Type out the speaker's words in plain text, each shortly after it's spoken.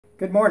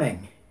Good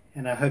morning,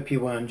 and I hope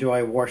you will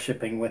enjoy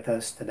worshiping with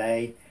us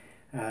today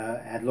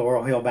at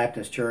Laurel Hill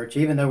Baptist Church.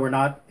 Even though we're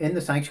not in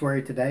the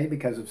sanctuary today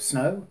because of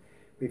snow,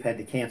 we've had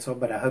to cancel,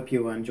 but I hope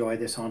you will enjoy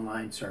this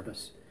online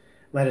service.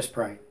 Let us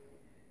pray.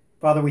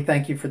 Father, we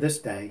thank you for this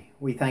day.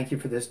 We thank you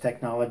for this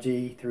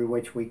technology through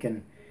which we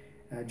can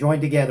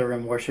join together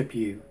and worship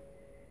you.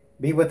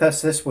 Be with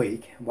us this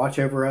week. Watch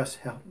over us,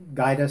 help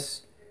guide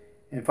us,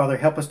 and Father,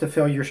 help us to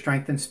feel your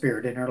strength and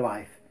spirit in our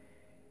life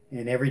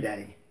and every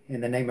day. In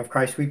the name of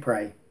Christ we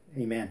pray.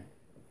 Amen.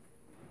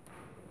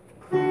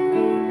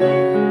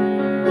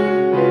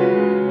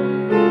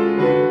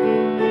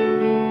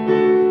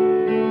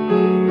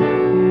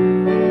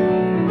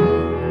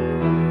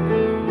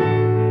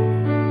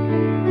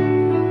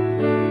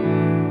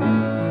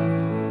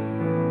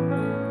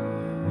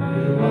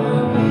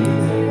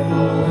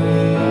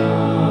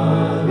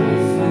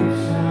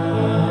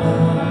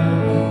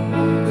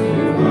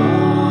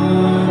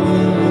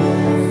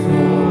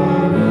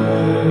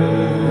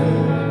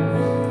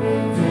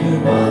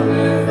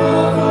 Wonderful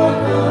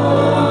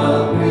God.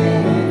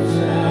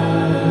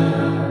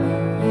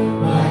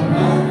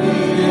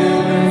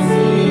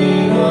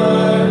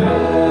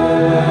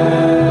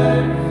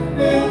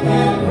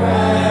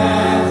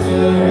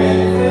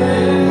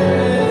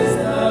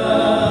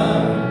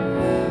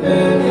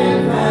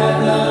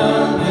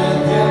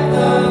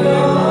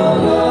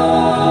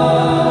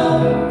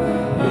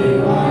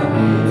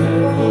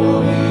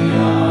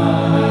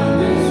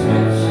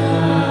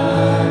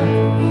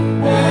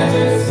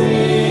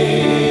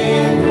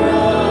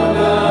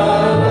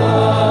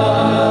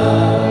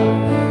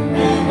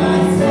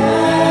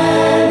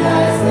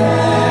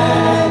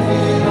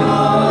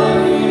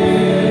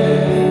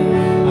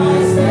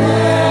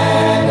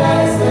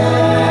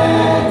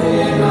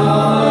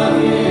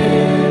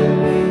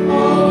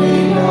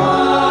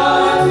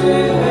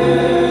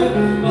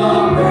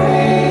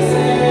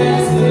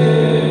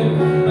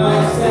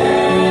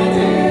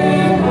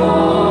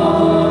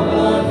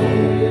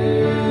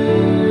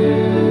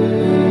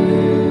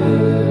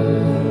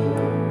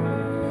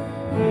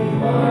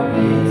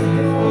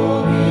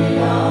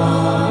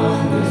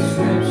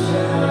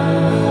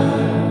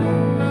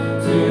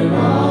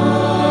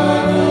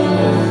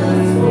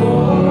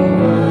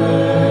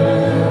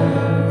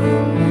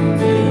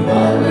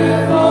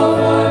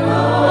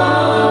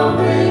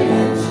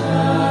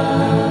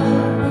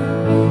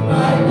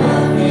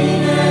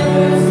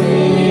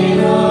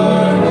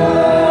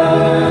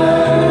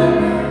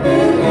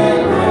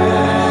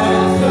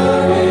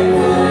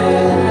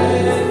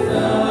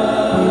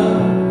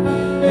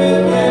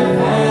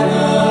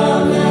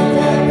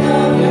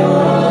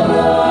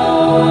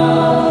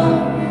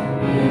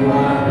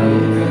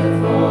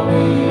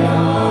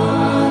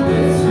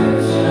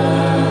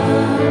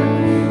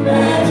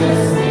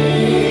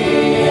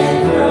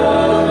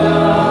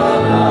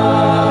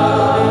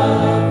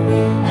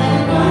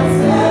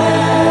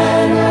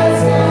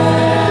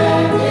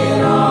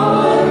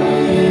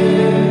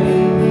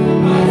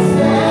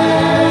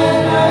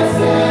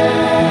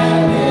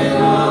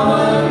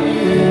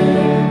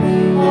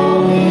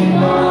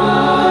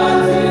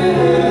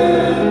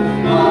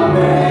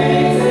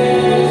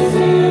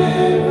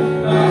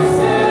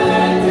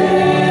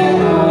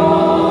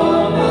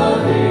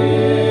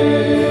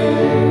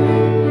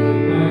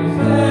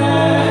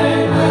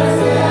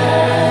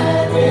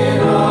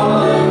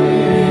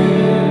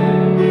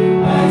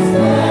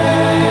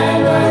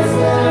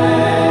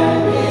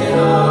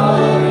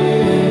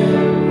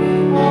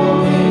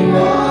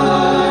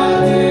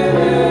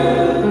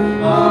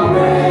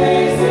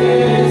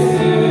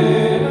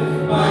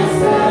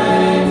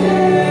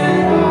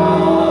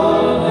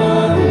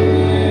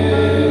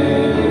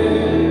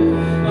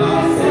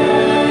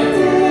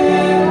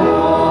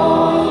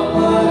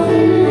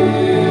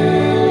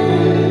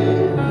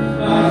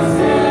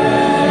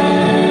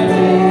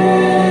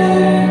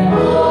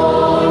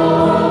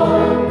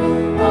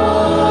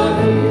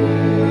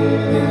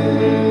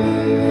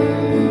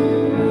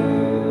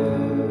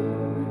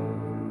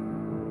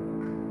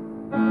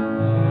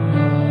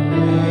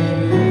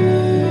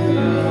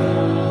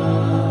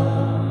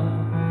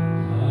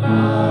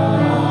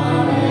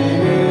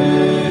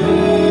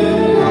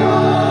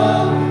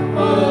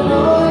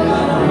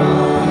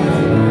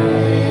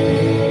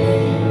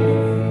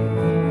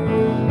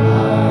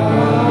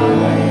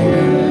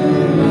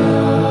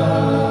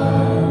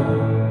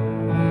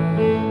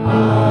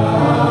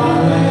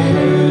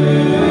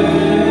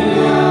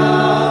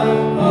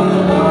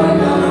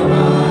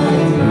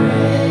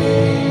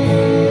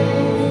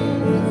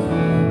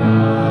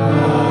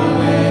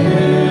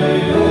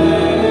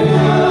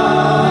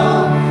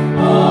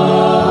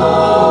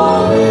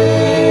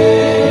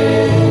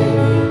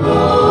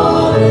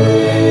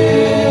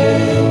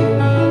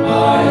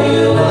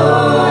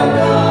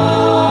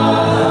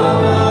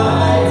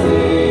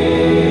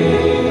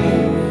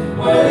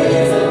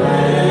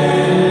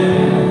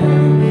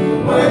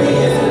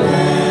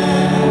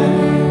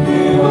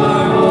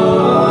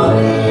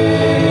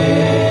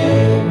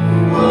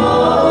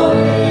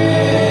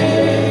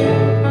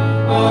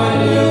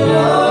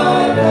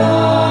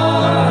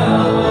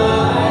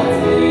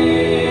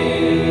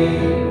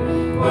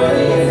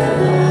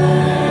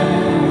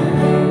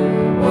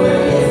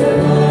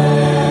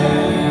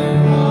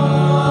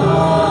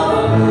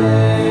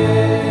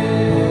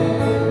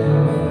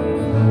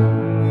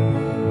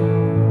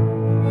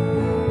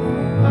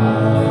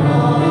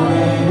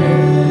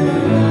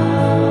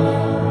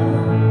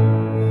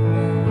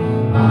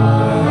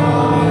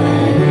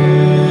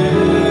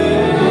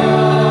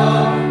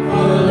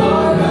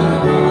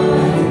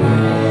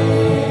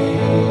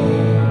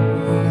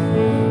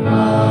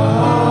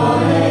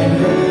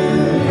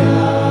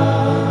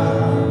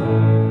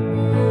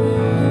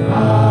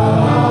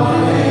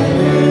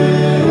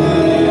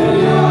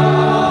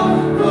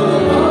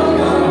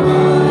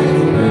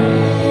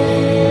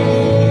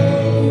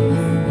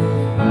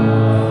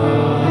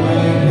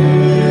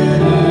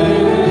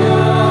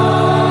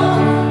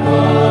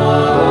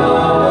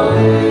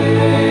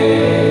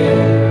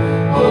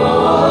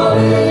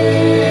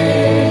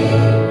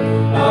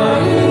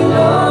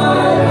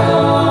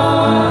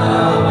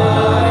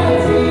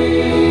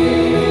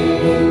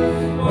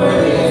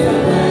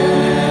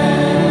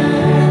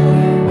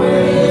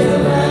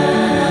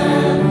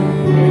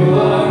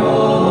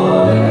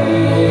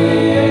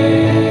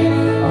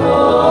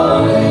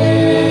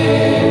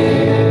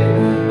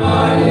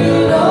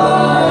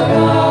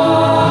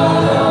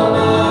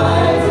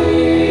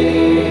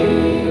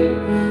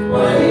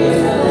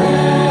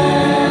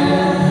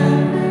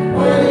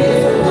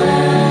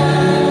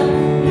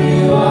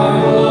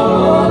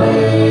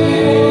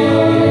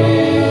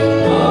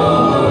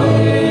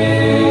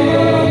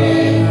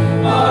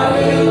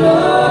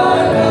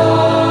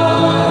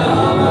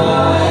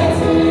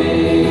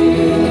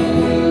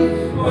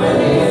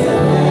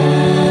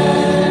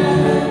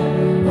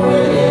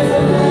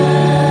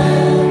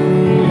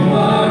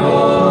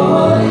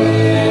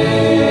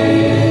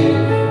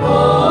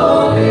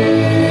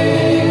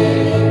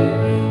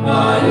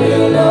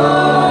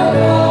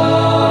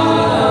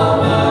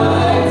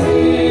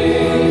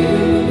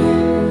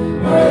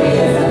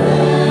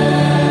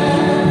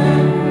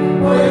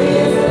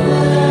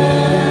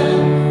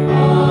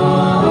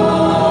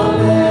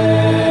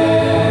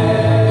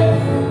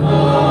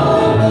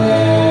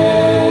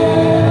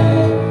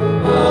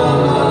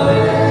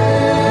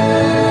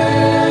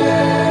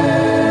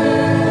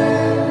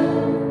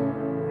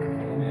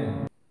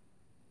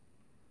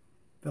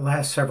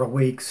 last several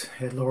weeks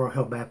at Laurel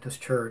Hill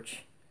Baptist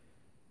Church,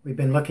 we've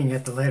been looking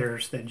at the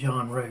letters that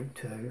John wrote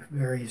to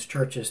various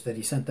churches that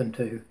he sent them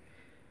to.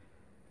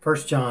 1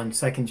 John,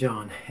 2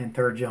 John, and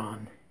 3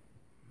 John.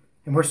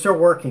 And we're still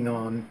working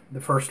on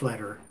the first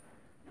letter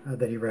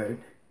that he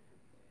wrote.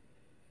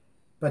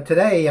 But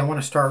today I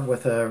want to start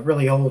with a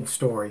really old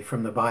story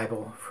from the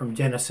Bible, from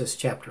Genesis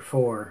chapter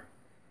 4,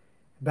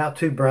 about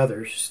two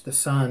brothers, the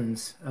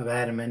sons of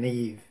Adam and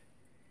Eve.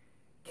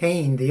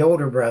 Cain, the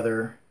older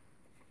brother,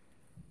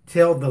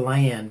 tilled the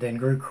land and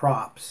grew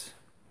crops.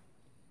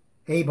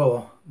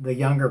 Abel, the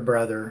younger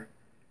brother,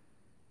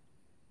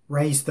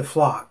 raised the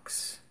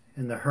flocks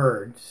and the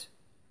herds.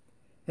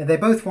 And they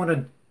both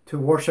wanted to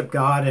worship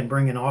God and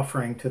bring an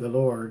offering to the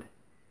Lord.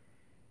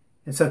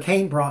 And so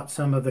Cain brought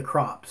some of the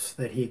crops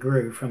that he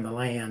grew from the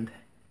land,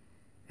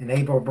 and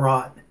Abel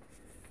brought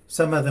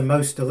some of the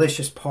most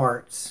delicious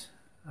parts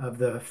of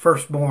the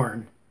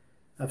firstborn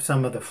of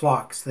some of the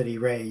flocks that he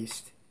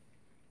raised.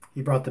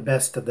 He brought the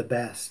best of the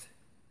best.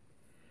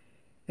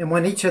 And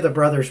when each of the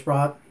brothers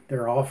brought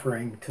their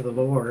offering to the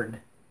Lord,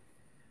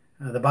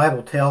 the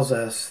Bible tells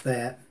us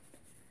that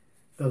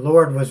the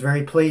Lord was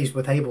very pleased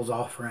with Abel's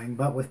offering,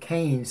 but with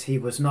Cain's he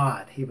was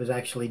not. He was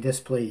actually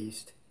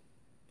displeased.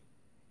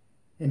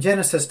 And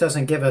Genesis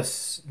doesn't give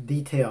us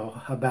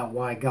detail about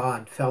why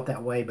God felt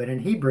that way, but in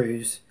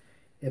Hebrews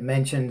it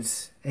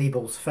mentions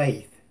Abel's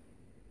faith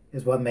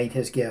is what made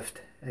his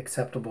gift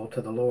acceptable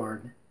to the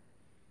Lord.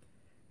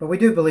 But we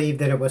do believe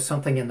that it was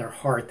something in their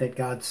heart that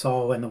God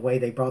saw in the way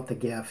they brought the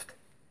gift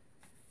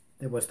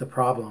that was the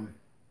problem.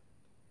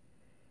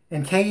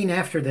 And Cain,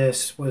 after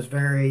this, was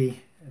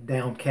very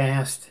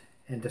downcast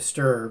and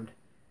disturbed.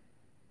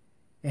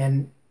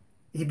 And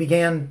he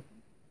began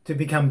to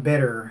become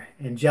bitter,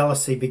 and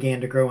jealousy began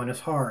to grow in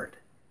his heart.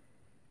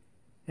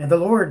 And the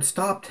Lord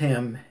stopped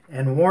him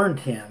and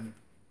warned him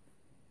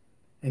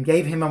and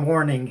gave him a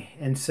warning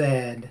and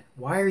said,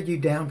 "Why are you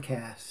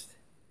downcast?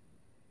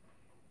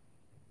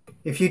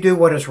 If you do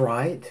what is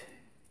right,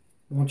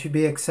 won't you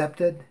be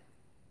accepted?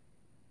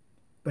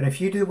 But if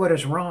you do what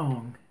is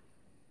wrong,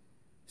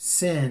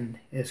 sin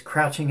is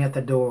crouching at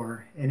the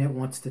door and it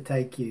wants to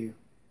take you,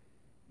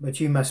 but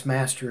you must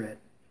master it."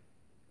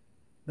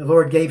 The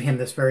Lord gave him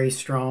this very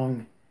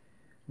strong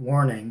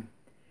warning.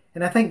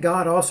 And I think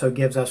God also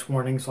gives us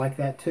warnings like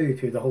that too,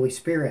 through the Holy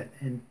Spirit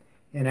and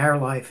in our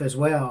life as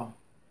well.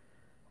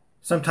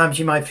 Sometimes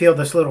you might feel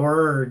this little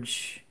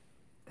urge,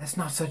 that's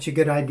not such a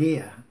good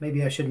idea.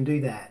 Maybe I shouldn't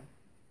do that.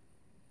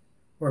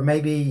 Or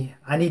maybe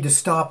I need to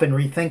stop and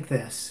rethink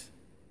this.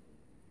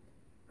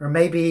 Or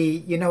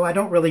maybe, I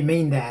don't really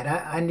mean that.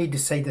 I need to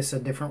say this a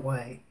different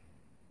way.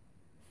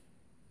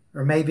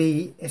 Or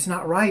maybe it's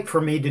not right for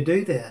me to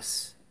do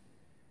this.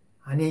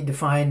 I need to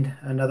find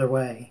another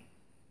way.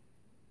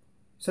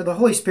 So the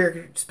Holy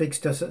Spirit speaks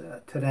to us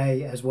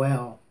today as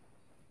well.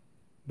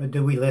 But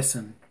do we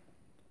listen?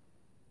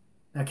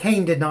 Now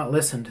Cain did not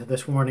listen to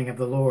this warning of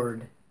the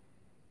Lord.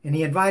 And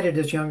he invited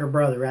his younger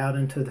brother out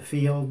into the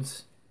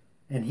fields,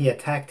 and he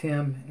attacked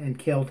him and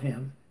killed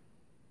him.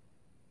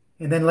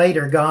 And then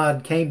later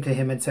God came to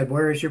him and said,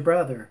 "Where is your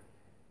brother?"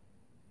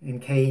 And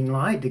Cain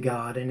lied to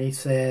God and he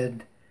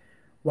said,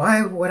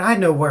 "Why would I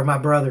know where my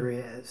brother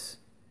is?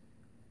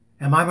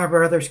 Am I my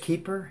brother's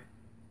keeper?"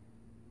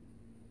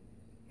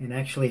 And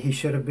actually he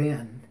should have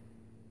been.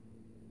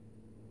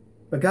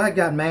 But God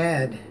got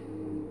mad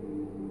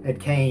at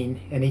Cain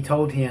and he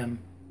told him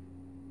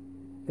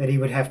that he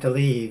would have to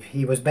leave.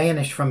 He was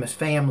banished from his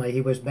family.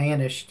 He was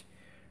banished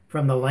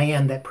from the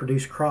land that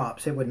produced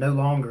crops. It would no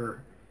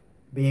longer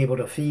be able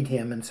to feed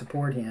him and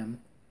support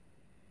him.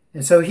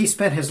 And so he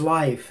spent his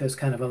life as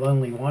kind of a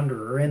lonely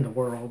wanderer in the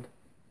world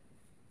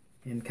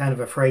and kind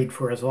of afraid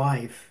for his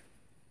life.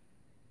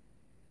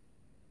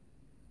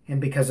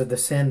 And because of the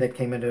sin that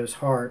came into his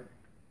heart.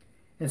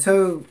 And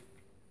so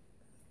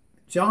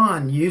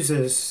John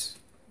uses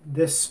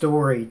this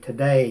story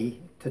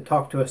today to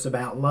talk to us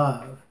about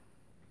love.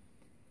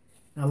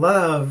 Now,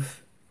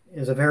 love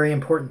is a very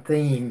important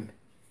theme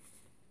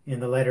in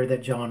the letter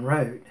that John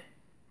wrote.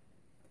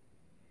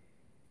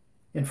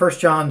 In 1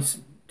 John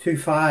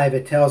 2:5,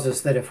 it tells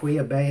us that if we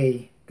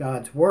obey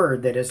God's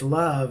word, that his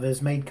love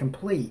is made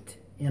complete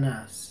in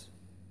us.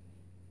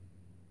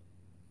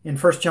 In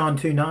 1 John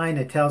 2:9,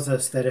 it tells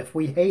us that if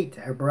we hate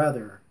our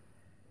brother,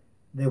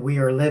 that we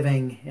are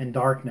living in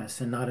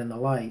darkness and not in the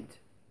light.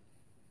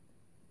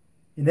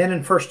 And then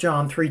in 1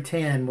 John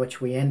 3:10, which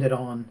we ended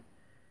on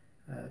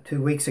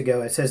 2 weeks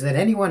ago, it says that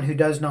anyone who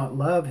does not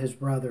love his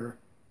brother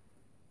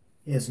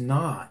is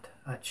not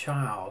a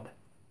child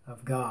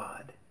of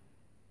God.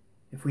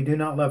 If we do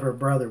not love our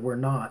brother, we're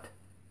not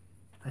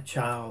a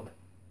child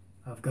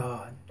of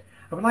God.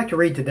 I would like to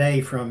read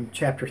today from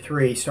chapter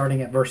 3,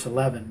 starting at verse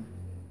 11.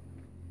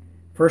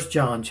 1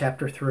 John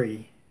chapter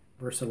 3,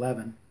 verse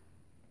 11.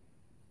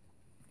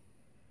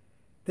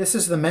 This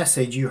is the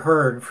message you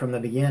heard from the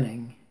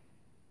beginning.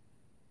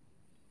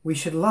 We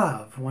should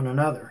love one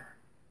another.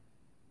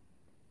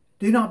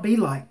 Do not be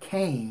like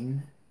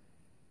Cain,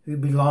 who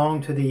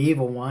belonged to the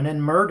evil one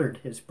and murdered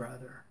his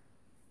brother.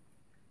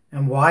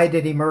 And why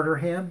did he murder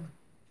him?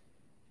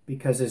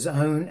 because his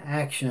own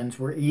actions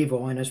were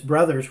evil and his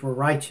brothers were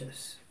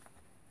righteous.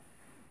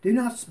 Do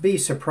not be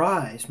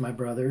surprised, my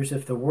brothers,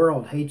 if the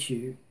world hates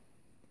you.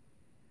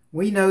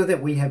 We know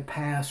that we have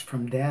passed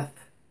from death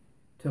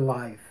to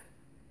life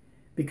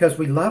because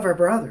we love our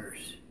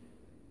brothers.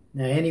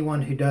 Now,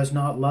 anyone who does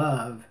not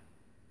love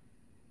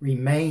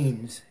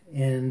remains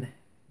in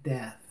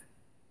death.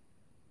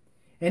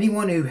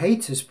 Anyone who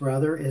hates his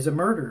brother is a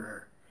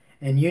murderer,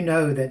 and you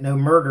know that no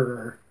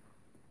murderer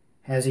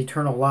has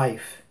eternal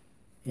life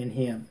in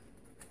him.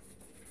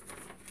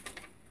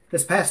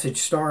 This passage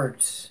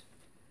starts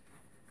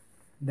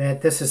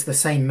that this is the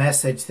same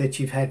message that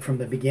you've had from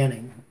the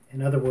beginning.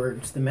 In other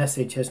words, the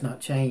message has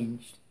not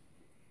changed.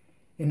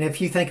 And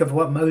if you think of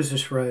what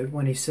Moses wrote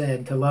when he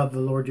said to love the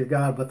Lord your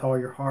God with all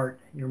your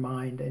heart, your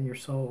mind, and your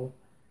soul.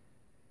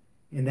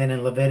 And then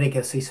in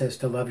Leviticus he says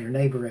to love your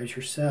neighbor as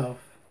yourself.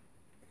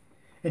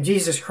 And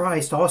Jesus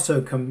Christ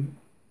also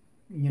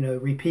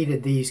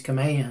repeated these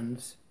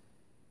commands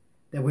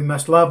that we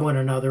must love one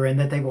another and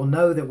that they will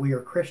know that we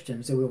are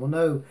Christians, that we will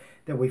know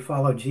that we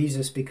follow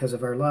Jesus because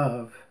of our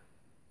love.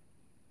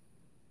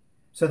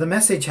 So the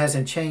message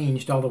hasn't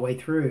changed all the way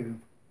through,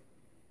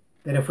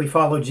 that if we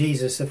follow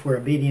Jesus, if we're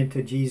obedient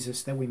to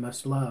Jesus, that we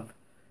must love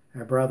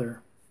our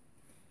brother.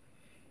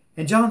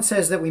 And John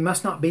says that we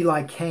must not be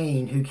like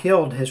Cain, who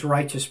killed his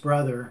righteous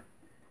brother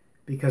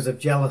because of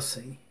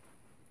jealousy.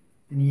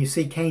 And you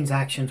see, Cain's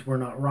actions were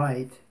not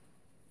right,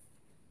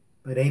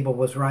 but Abel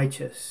was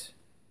righteous.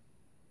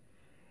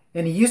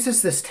 And he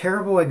uses this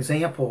terrible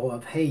example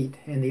of hate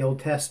in the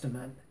Old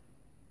Testament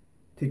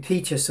to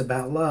teach us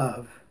about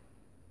love.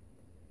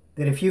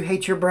 That if you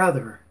hate your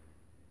brother,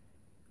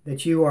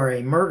 that you are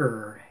a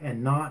murderer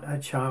and not a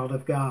child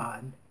of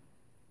God.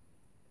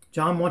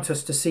 John wants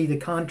us to see the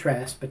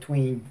contrast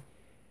between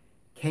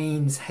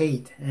Cain's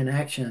hate and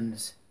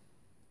actions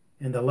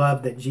and the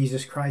love that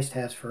Jesus Christ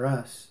has for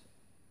us.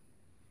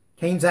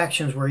 Cain's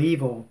actions were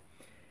evil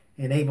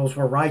and Abel's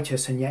were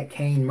righteous, and yet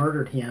Cain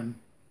murdered him.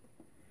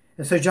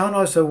 And so John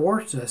also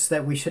warns us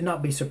that we should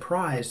not be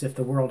surprised if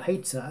the world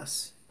hates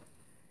us.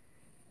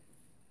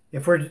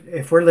 If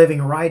we're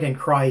living right in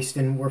Christ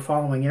and we're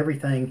following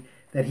everything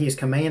that he has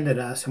commanded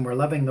us and we're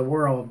loving the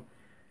world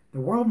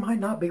might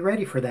not be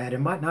ready for that. It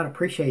might not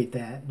appreciate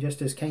that.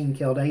 Just as Cain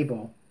killed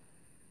Abel,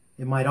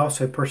 it might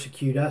also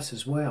persecute us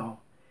as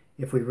well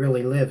if we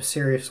really live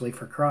seriously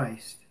for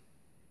Christ.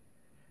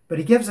 But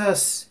he gives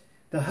us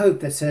the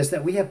hope that says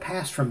that we have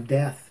passed from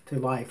death to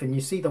life. And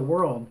you see, the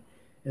world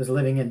is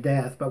living in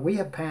death, but we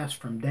have passed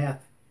from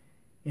death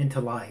into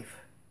life.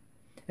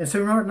 And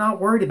so we're not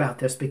worried about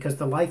this because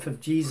the life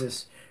of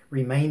Jesus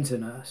remains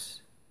in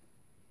us.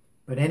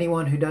 But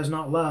anyone who does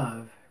not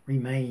love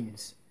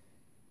remains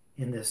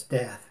in this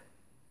death.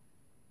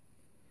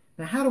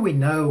 Now, how do we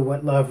know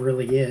what love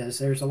really is?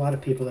 There's a lot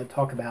of people that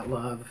talk about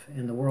love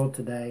in the world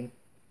today.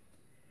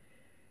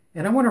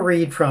 And I want to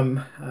read from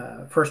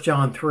 1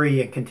 John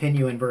 3 and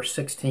continue in verse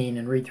 16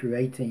 and read through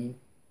 18.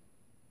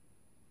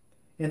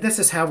 And this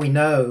is how we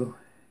know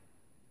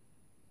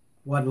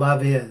what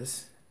love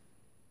is.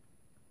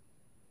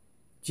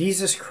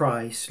 Jesus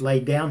Christ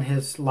laid down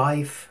his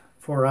life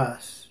for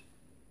us,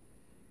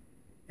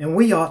 and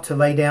we ought to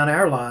lay down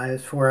our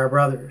lives for our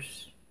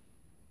brothers.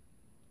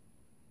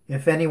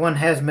 If anyone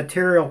has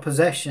material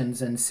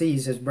possessions and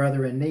sees his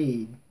brother in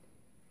need,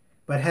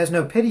 but has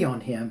no pity on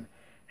him,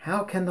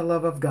 how can the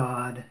love of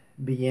God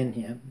be in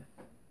him?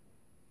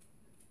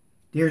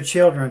 Dear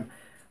children,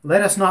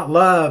 let us not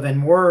love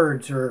in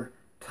words or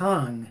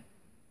tongue,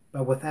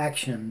 but with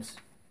actions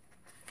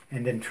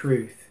and in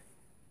truth.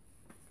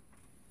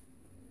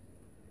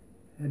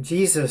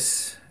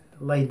 Jesus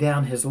laid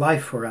down his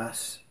life for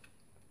us.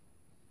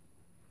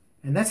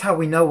 And that's how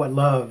we know what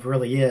love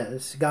really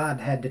is. God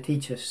had to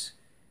teach us.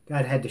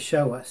 God had to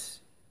show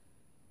us.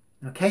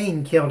 Now,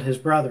 Cain killed his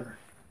brother,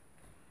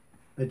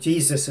 but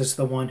Jesus is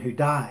the one who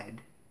died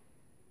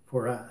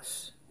for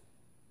us.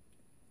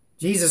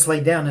 Jesus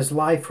laid down his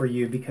life for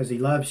you because he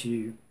loves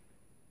you.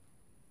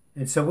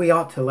 And so we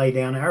ought to lay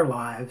down our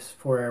lives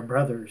for our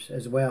brothers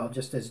as well,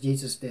 just as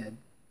Jesus did.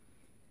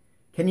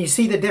 Can you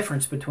see the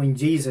difference between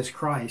Jesus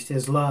Christ,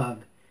 his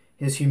love,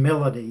 his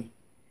humility,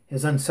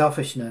 his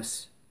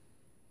unselfishness,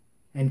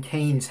 and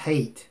Cain's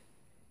hate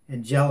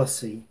and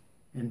jealousy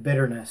and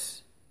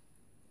bitterness?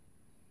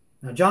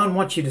 Now, John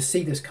wants you to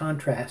see this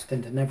contrast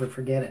and to never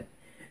forget it,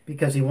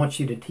 because he wants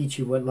you to teach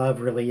you what love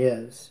really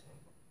is.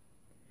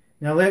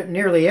 Now,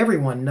 nearly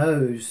everyone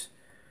knows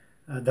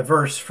the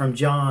verse from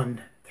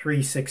John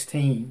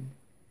 3:16.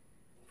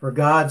 For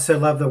God so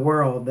loved the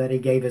world that he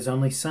gave his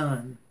only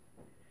Son,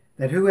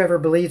 that whoever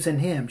believes in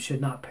him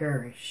should not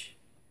perish,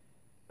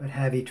 but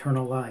have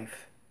eternal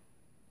life.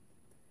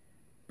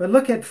 But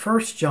look at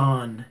 1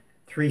 John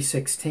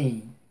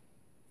 3:16.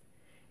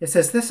 It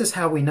says, this is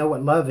how we know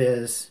what love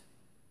is.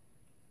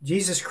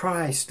 Jesus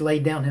Christ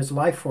laid down his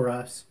life for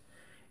us,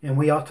 and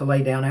we ought to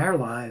lay down our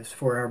lives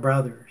for our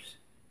brothers.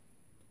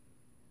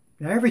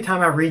 Now, every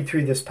time I read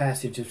through this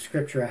passage of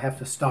Scripture, I have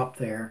to stop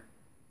there.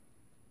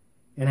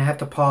 And I have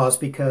to pause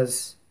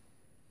because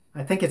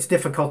I think it's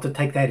difficult to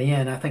take that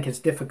in. I think it's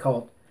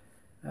difficult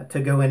to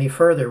go any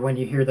further when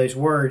you hear those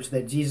words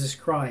that Jesus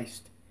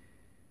Christ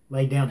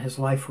laid down his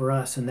life for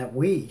us and that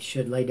we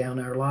should lay down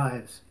our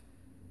lives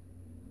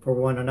for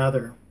one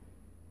another.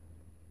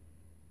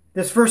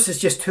 This verse is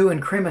just too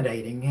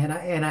incriminating, and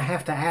I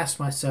have to ask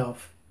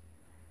myself,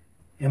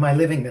 am I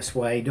living this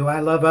way? Do I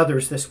love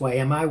others this way?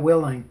 Am I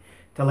willing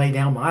to lay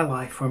down my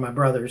life for my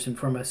brothers and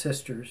for my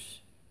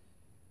sisters?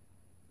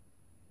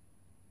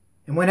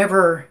 And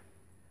whenever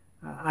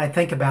I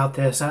think about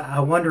this, I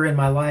wonder in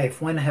my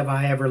life, when have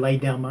I ever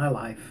laid down my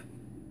life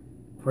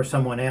for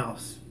someone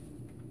else?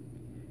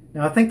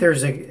 Now, I think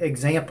there's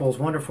examples,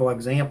 wonderful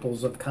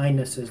examples of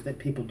kindnesses that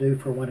people do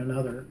for one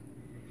another.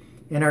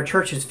 And our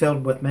church is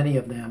filled with many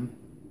of them.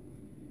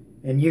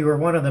 And you are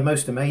one of the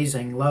most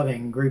amazing,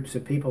 loving groups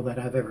of people that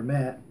I've ever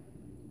met.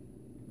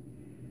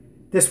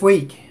 This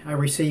week, I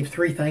received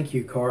 3 thank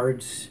you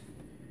cards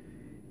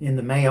in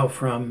the mail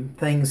from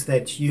things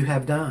that you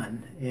have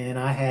done. And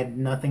I had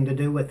nothing to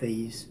do with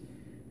these,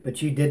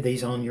 but you did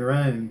these on your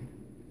own.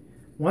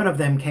 One of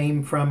them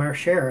came from our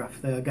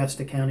sheriff, the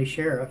Augusta County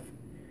Sheriff,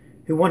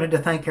 who wanted to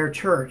thank our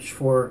church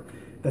for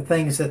the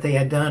things that they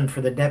had done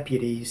for the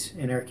deputies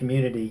in our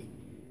community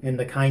and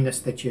the kindness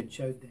that you had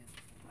showed them.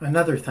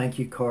 Another thank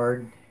you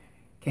card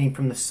came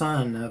from the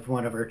son of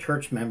one of our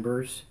church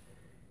members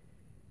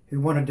who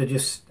wanted to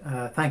just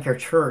thank our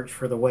church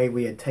for the way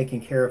we had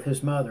taken care of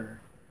his mother,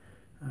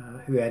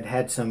 who had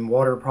had some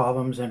water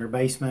problems in her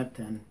basement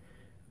and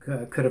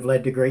could have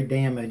led to great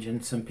damage,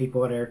 and some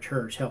people at our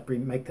church helped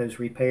make those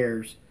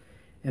repairs,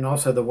 and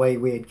also the way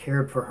we had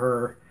cared for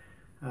her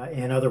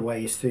in other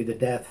ways through the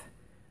death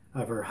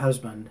of her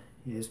husband,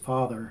 his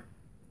father.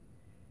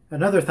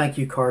 Another thank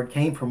you card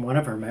came from one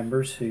of our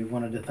members who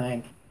wanted to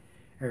thank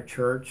our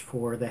church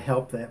for the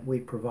help that we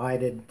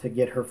provided to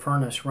get her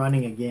furnace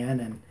running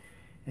again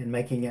and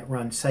making it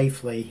run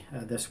safely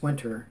this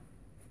winter.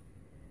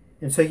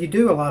 And so you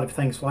do a lot of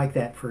things like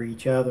that for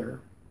each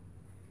other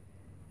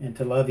and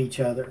to love each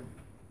other.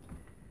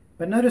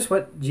 But notice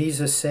what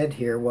Jesus said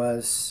here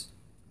was,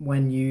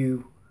 when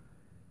you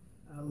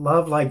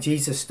love like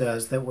Jesus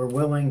does, that we're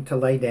willing to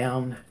lay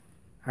down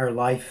our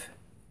life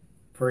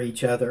for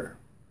each other.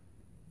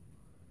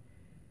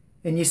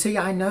 And you see,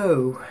 I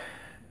know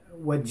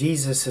what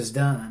Jesus has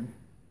done.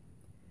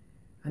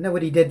 I know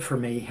what he did for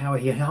me, how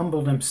he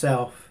humbled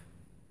himself,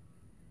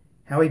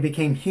 how he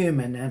became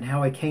human, and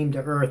how he came to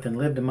earth and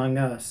lived among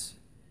us,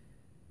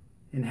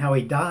 and how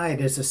he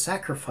died as a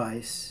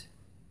sacrifice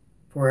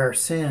for our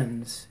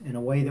sins in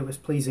a way that was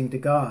pleasing to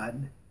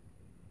God.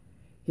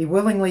 He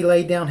willingly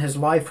laid down his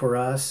life for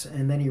us,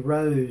 and then he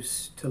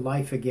rose to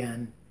life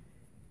again,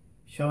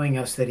 showing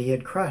us that he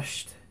had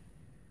crushed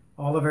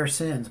all of our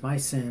sins, my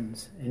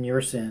sins and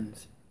your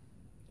sins.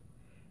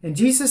 And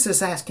Jesus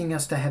is asking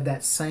us to have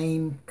that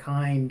same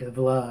kind of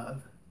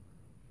love.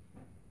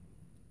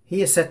 He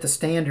has set the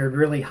standard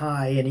really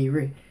high,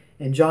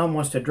 and John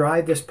wants to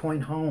drive this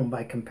point home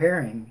by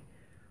comparing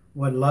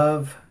what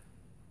love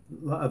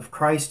of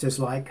Christ is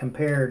like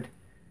compared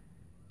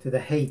to the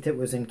hate that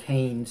was in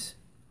Cain's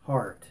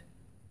heart.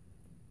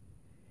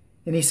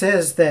 And he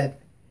says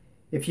that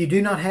if you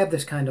do not have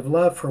this kind of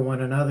love for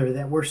one another,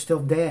 that we're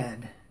still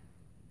dead,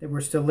 that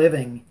we're still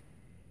living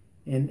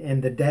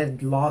in the dead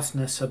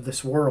lostness of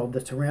this world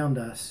that's around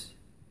us,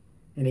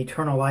 and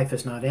eternal life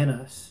is not in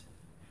us.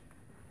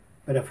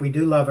 But if we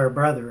do love our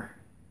brother,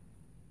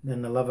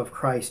 then the love of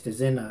Christ is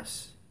in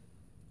us.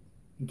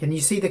 And can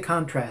you see the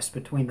contrast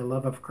between the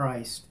love of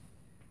Christ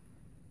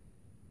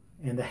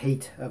and the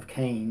hate of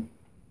Cain?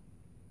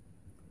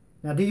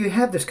 Now, do you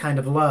have this kind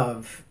of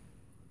love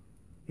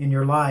in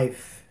your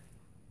life?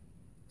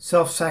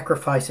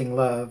 Self-sacrificing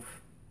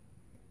love,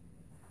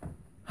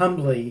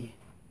 humbly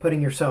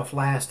putting yourself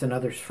last and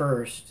others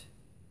first?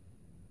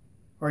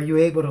 Are you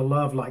able to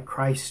love like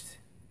Christ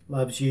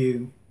loves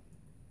you?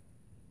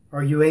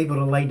 Are you able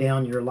to lay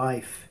down your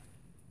life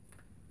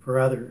for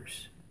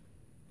others?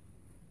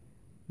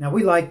 Now,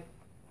 we like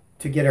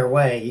to get our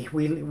way.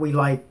 We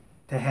like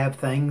to have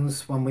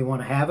things when we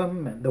want to have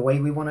them, the way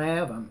we want to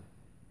have them.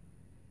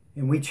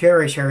 And we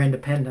cherish our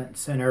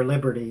independence and our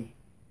liberty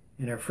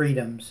and our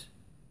freedoms.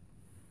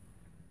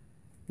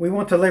 We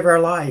want to live our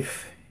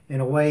life in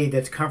a way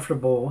that's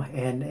comfortable,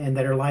 and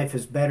that our life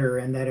is better,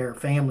 and that our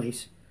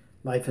family's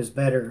life is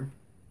better.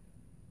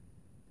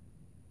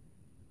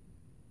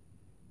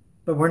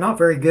 But we're not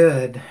very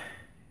good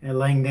at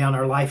laying down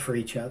our life for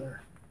each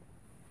other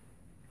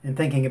and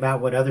thinking about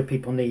what other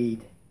people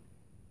need.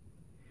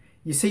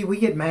 You see, we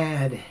get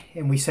mad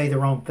and we say the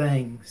wrong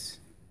things.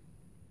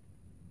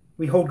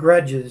 We hold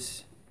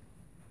grudges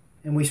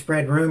and we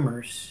spread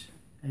rumors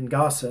and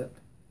gossip.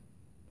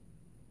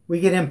 We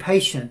get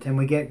impatient and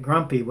we get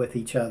grumpy with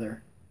each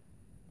other.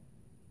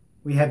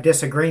 We have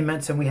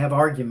disagreements and we have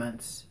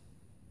arguments.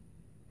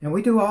 And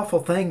we do awful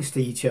things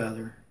to each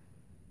other.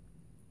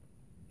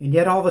 And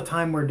yet all the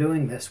time we're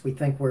doing this, we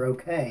think we're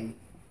okay.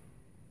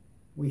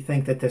 We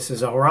think that this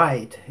is all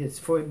right.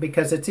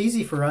 Because it's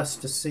easy for us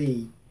to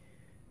see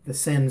the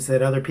sins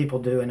that other people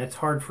do, and it's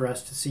hard for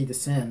us to see the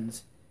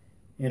sins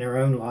in our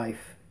own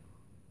life.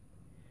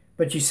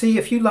 But you see,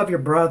 if you love your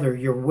brother,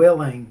 you're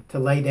willing to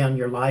lay down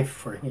your life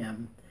for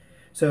him.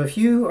 So if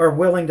you are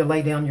willing to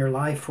lay down your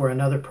life for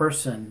another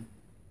person,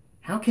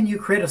 how can you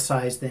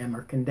criticize them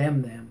or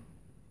condemn them?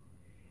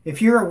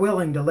 If you are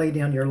willing to lay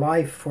down your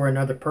life for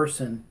another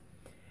person,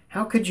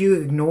 how could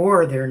you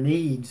ignore their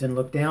needs and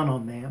look down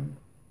on them?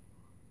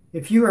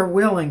 If you are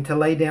willing to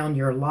lay down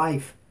your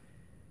life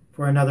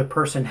for another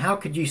person, how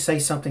could you say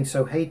something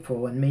so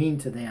hateful and mean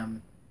to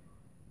them?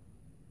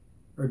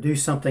 Or do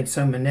something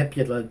so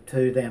manipulative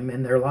to them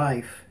in their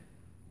life?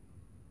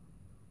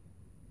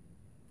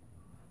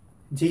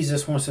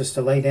 Jesus wants us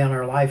to lay down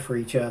our life for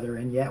each other,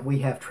 and yet we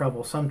have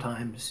trouble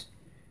sometimes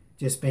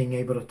just being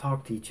able to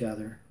talk to each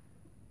other.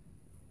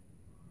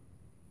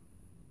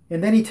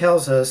 And then he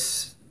tells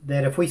us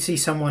that if we see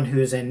someone who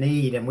is in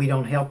need and we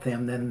don't help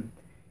them, then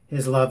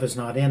his love is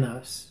not in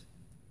us.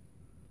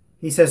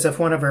 He says if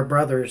one of our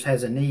brothers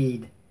has a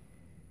need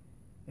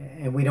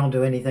and we don't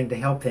do anything to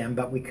help them,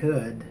 but we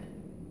could,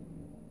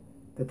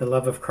 that the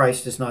love of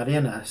Christ is not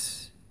in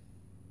us,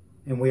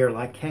 and we are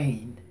like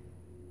Cain.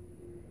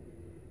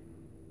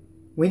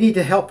 We need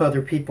to help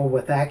other people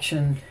with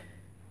action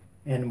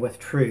and with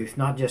truth,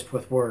 not just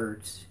with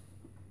words.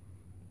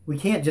 We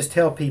can't just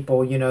tell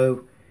people,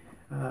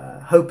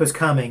 hope is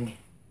coming,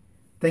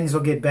 things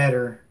will get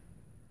better,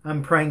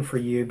 I'm praying for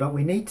you, but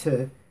we need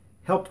to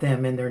help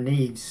them in their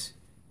needs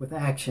with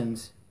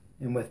actions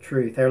and with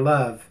truth. Their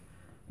love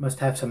must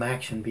have some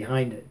action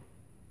behind it.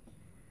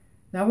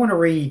 Now I want to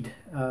read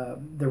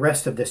the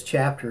rest of this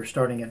chapter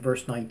starting at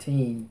verse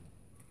 19.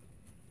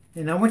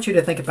 And I want you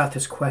to think about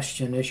this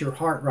question. Is your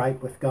heart right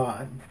with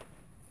God?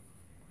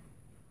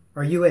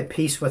 Are you at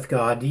peace with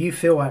God? Do you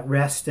feel at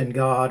rest in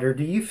God? Or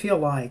do you feel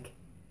like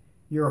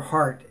your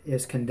heart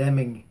is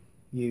condemning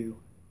you?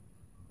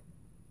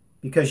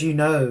 Because you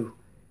know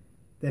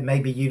that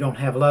maybe you don't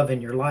have love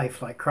in your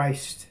life like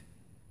Christ.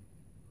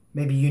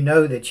 Maybe you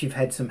know that you've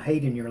had some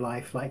hate in your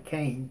life like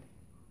Cain.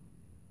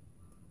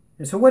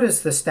 And so what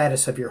is the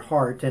status of your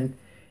heart? And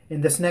in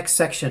this next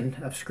section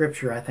of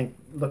Scripture, I think,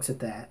 looks at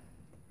that.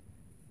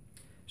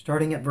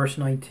 Starting at verse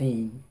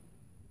 19.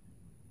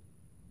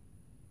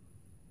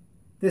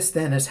 This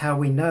then is how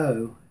we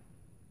know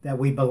that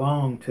we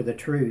belong to the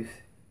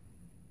truth,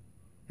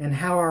 and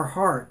how our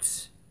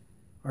hearts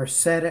are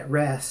set at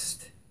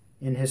rest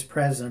in his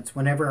presence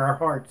whenever our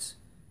hearts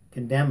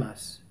condemn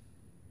us.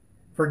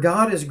 For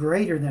God is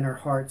greater than our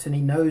hearts, and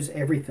he knows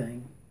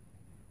everything.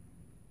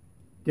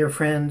 Dear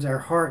friends, our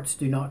hearts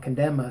do not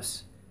condemn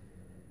us.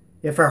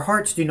 If our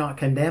hearts do not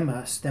condemn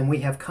us, then we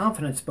have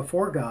confidence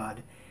before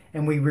God,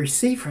 and we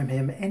receive from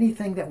him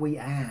anything that we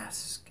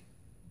ask,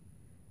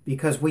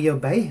 because we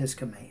obey his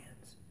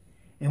commands,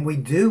 and we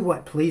do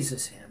what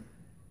pleases him.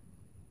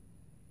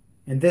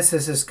 And this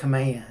is his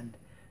command,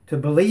 to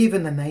believe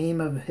in the name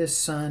of his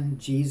Son,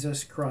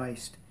 Jesus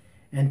Christ,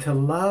 and to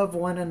love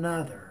one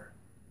another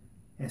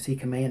as he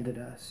commanded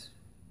us.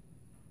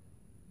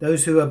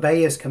 Those who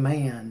obey his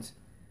commands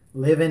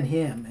live in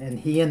him, and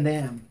he in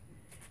them.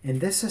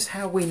 And this is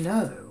how we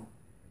know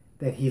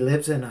that he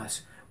lives in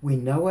us. We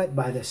know it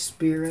by the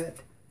Spirit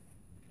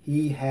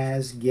he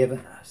has given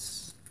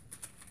us.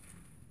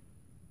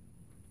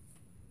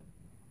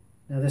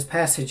 Now this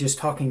passage is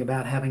talking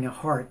about having a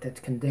heart that's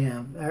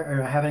condemned,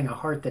 or having a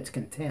heart that's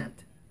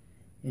content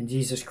in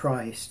Jesus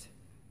Christ.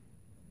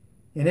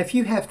 And if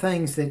you have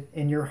things that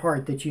in your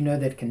heart that you know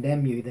that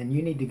condemn you, then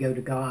you need to go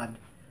to God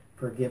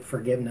for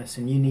forgiveness,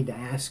 and you need to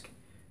ask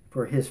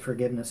for his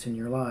forgiveness in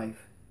your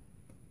life.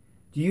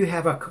 Do you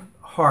have a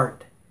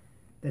heart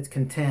that's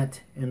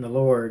content in the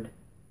Lord?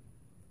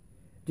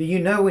 Do you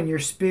know in your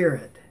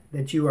spirit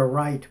that you are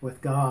right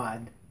with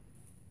God?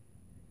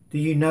 Do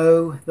you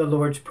know the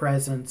Lord's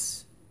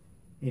presence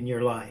in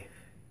your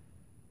life?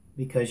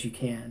 Because you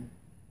can.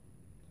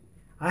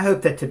 I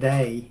hope that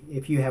today,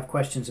 if you have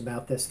questions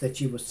about this,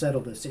 that you will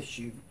settle this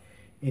issue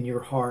in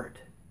your heart.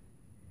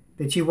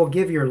 That you will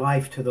give your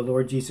life to the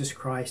Lord Jesus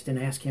Christ and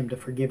ask him to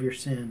forgive your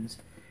sins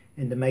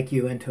and to make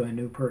you into a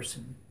new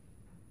person.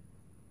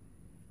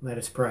 Let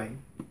us pray.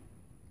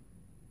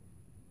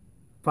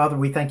 Father,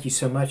 we thank you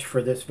so much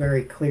for this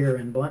very clear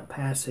and blunt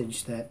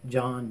passage that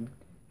John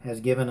has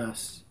given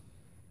us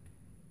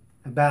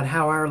about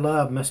how our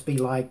love must be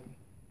like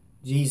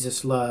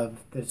Jesus' love,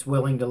 that's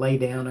willing to lay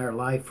down our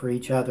life for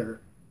each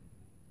other.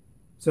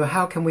 So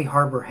how can we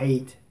harbor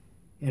hate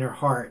in our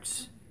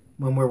hearts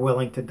when we're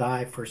willing to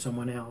die for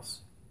someone else?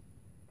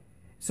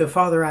 So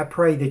Father, I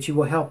pray that you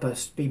will help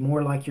us be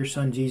more like your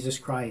Son Jesus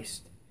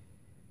Christ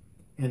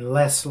and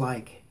less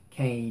like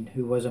Cain,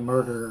 who was a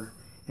murderer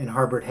and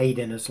harbored hate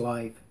in his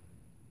life.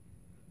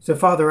 So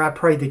Father, I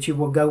pray that you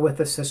will go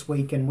with us this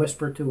week and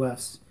whisper to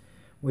us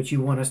what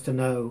you want us to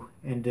know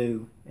and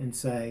do and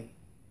say.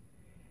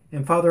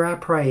 And Father, I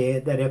pray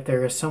that if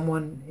there is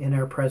someone in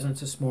our presence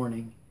this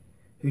morning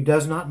who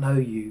does not know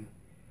you,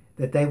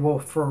 that they will,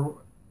 for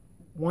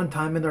one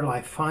time in their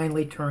life,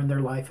 finally turn their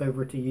life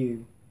over to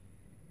you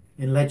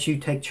and let you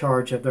take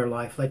charge of their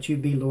life. Let you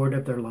be Lord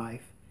of their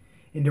life,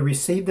 and to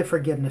receive the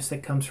forgiveness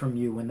that comes from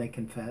you when they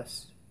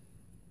confess.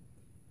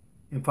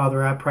 And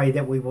Father, I pray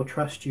that we will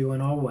trust you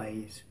in all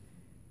ways,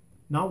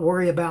 not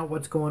worry about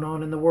what's going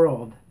on in the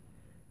world,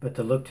 but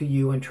to look to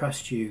you and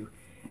trust you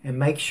and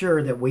make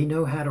sure that we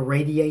know how to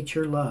radiate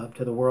your love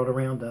to the world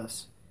around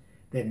us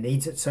that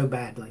needs it so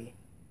badly.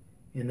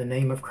 In the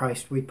name of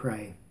Christ we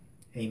pray.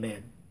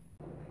 Amen.